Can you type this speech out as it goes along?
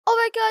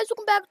Alright guys,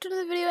 welcome back to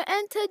another video,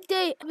 and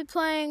today I'll be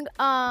playing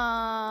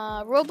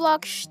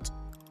Roblox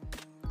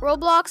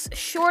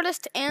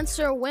shortest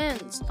answer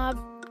wins.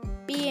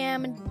 BMW.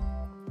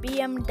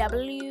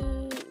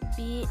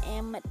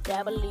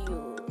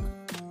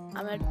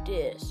 I'm gonna do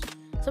this.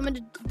 So I'm gonna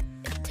do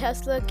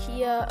Tesla,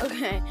 Kia,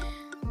 okay.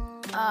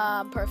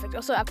 Perfect.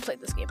 Also, I've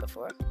played this game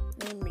before.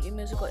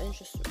 Musical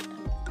instrument.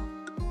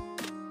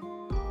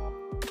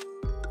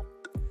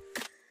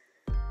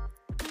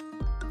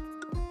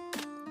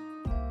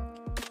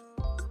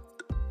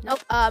 Nope,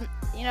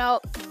 you know,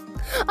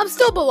 I'm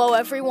still below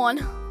everyone.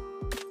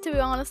 To be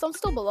honest, I'm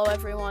still below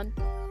everyone.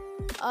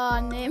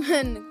 Name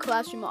and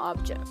classroom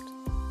object.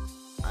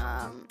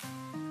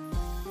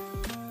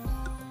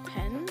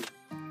 Pen?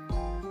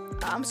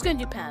 I'm just gonna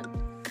do pen.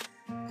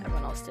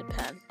 Everyone else did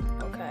pen.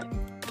 Okay.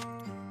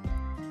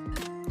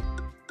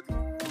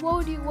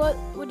 What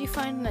would you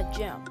find in a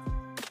gym?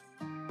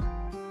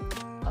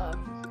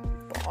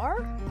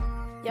 Bar?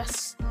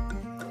 Yes.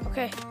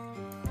 Okay.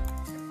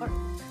 Or,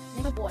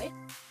 name a boy.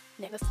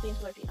 Name a theme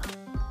for I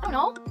don't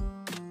know.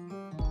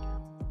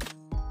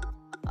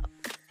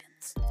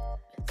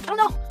 I don't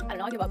know.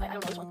 I give up. I don't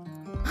know this one.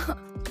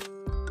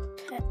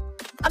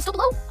 I'm still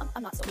below.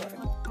 I'm not still below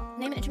everyone.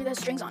 Name an instrument that has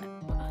strings on it.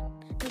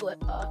 Google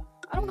it. I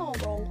don't know,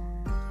 bro.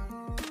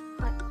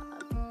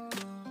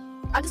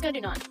 I'm just gonna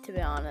do none, to be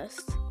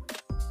honest.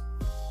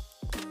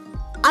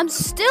 I'm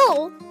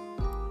still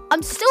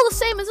the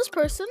same as this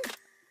person.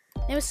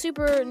 Name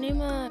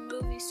a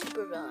movie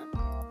super villain.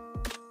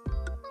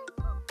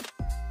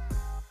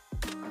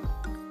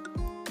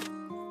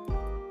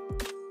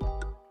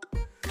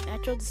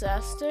 Natural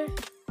disaster.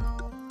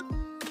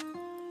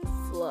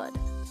 Flood.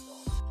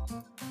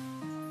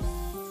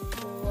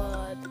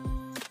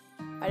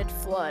 I did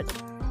flood.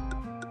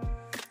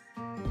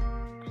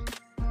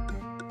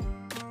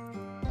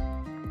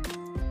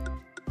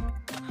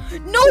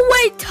 No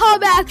way,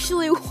 tub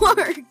actually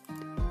worked.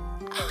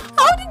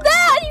 How did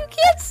that? You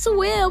can't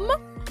swim.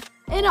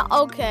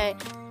 Okay.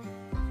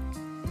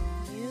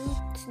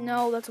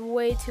 No, that's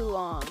way too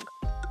long.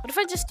 What if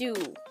I just do?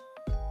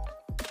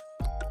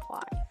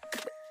 Why?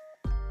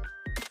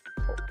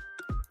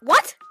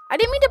 What? I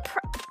didn't mean to.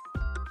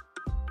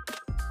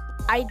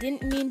 I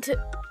didn't mean to.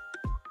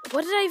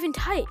 What did I even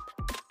type?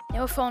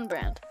 No phone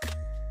brand.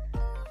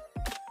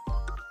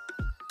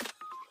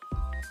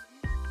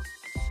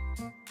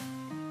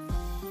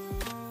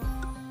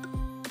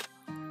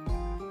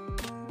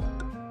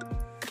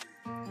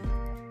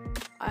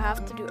 I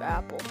have to do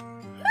Apple.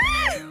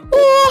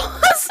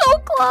 Oh, so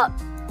close.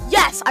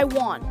 Yes, I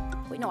won.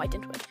 Wait, no, I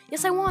didn't win.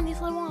 Yes, I won.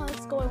 Yes, I won.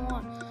 Let's go. I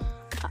won.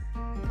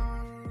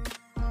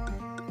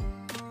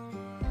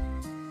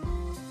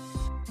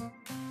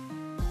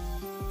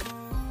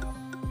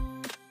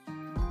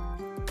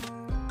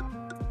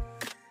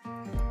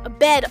 A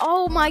bed.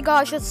 Oh my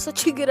gosh, that's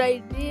such a good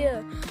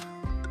idea.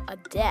 A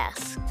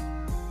desk.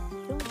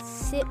 You don't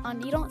sit on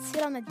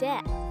the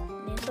desk.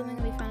 Name something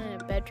that we found in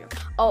a bedroom.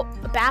 Oh,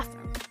 a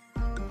bathroom.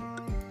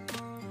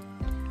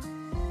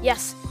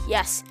 Yes.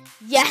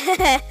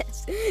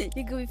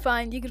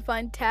 You can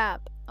find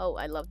tap. Oh,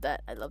 I love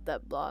that. I love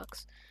that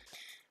blocks.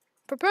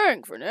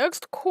 Preparing for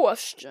next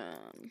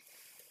question.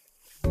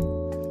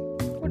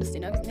 What is the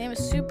next name? A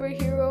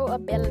superhero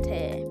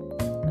ability.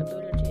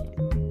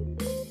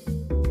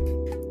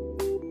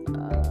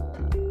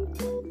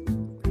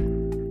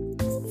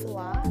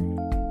 Fly.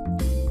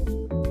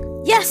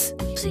 Yes.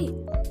 KFC.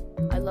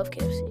 I love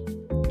KFC.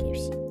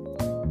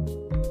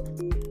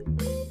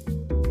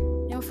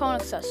 Name phone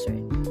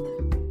accessory.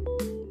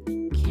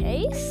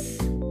 Case?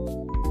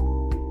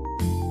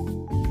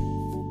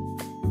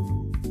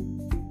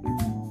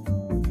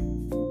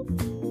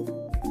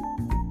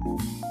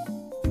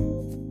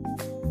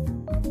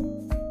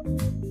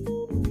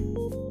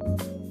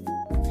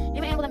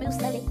 Name an animal that moves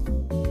slowly.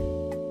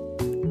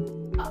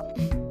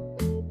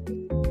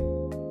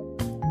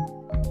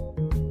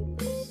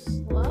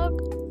 Slug?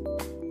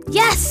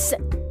 Yes!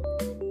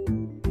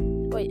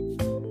 Wait.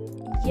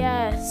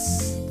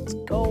 Yes. Let's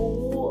go.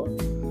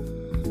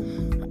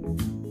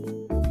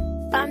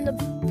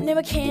 Name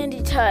a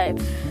candy type.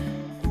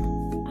 I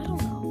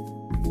don't know.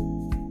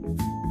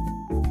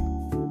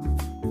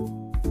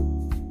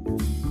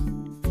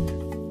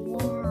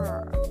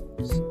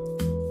 Worms.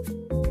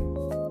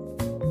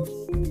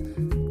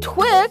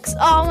 Twix?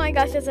 Oh my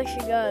gosh, that's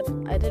actually good.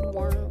 I did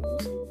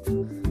worms.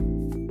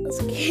 That's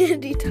a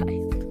candy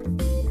type.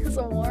 Because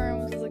a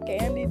worm is a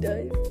candy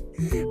type.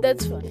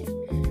 That's funny.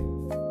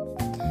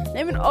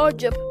 Name an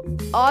object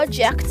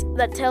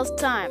that tells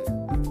time.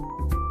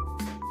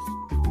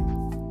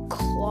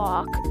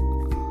 Clock,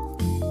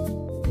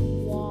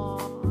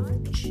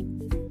 watch,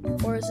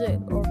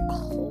 or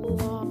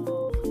clock?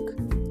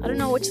 I don't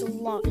know which is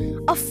long.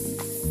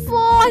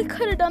 I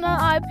could have done an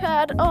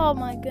iPad. Oh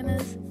my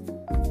goodness.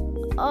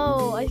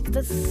 Oh,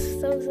 that's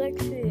so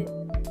sexy.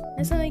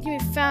 There's something can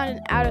be found in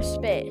outer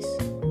space.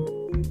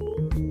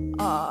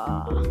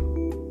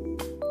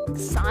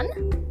 Sun.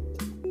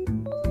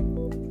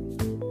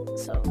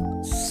 So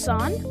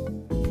sun.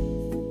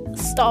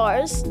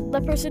 stars.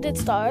 The person did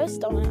stars.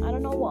 I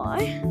don't know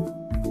why.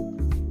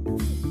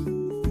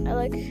 I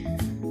like.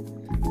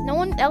 No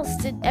one else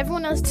did.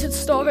 Everyone else did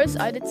stars.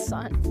 I did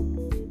sun.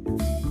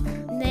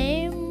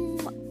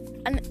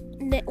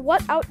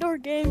 What outdoor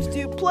games do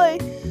you play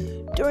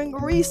during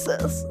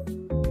recess?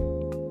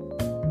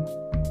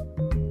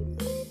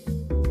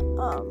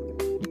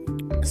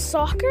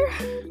 Soccer?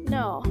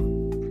 No.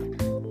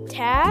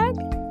 Tag?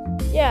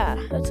 Yeah,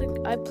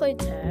 I played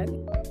tag.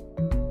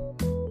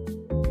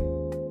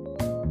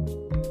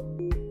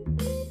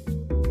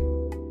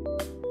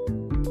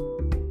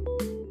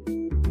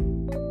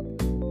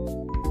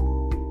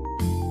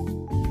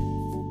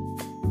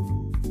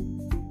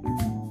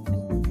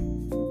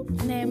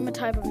 Name a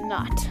type of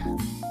nut.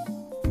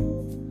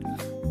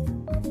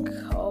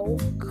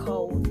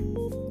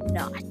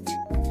 Coconut.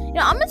 You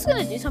know, I'm just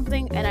gonna do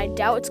something, and I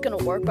doubt it's gonna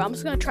work, but I'm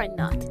just gonna try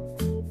nut.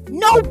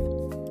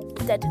 Nope!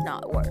 That did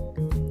not work.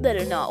 That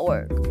did not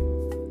work.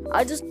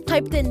 I just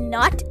typed in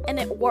nut, and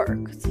it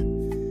worked.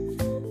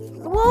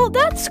 Well,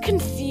 that's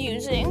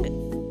confusing.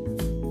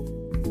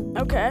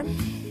 Okay.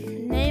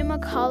 Name a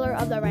color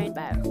of the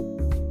rainbow.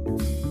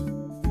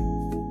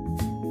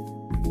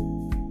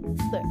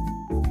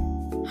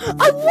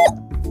 I won!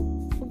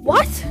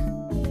 What?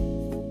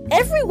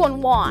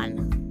 Everyone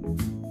won.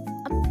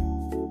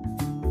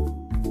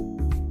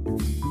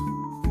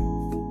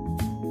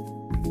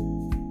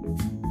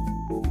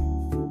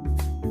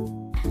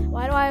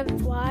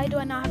 Why do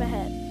I not have a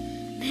head?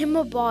 Name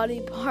a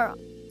body part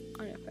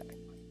on your face.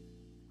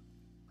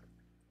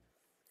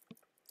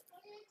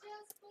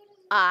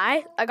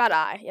 I got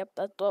eye. Yep,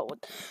 that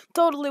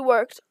totally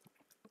worked.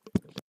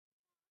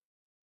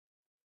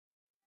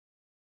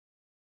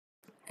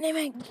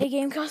 Name a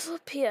game console.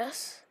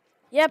 PS.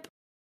 Yep.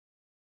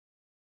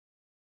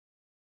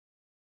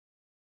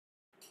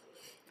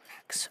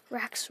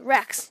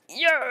 Rex.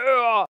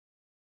 Yeah.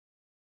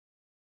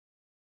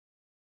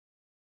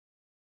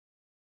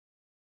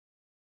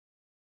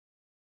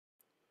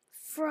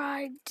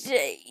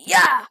 Friday.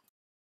 Yeah.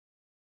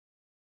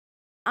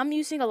 I'm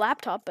using a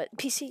laptop, but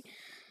PC.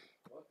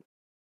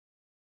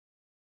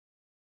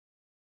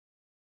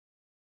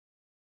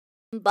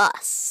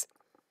 Bus.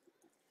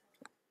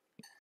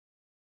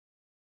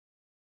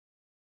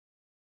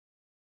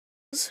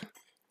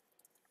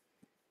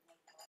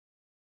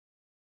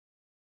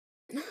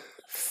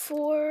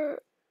 For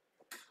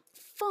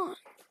fun.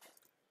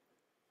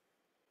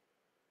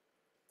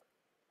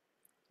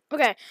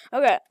 Okay.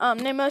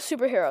 Name a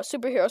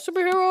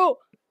superhero.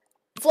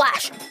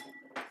 Flash.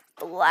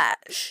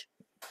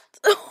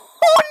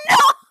 Oh no!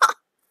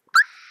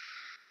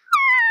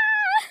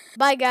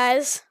 Bye,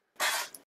 guys.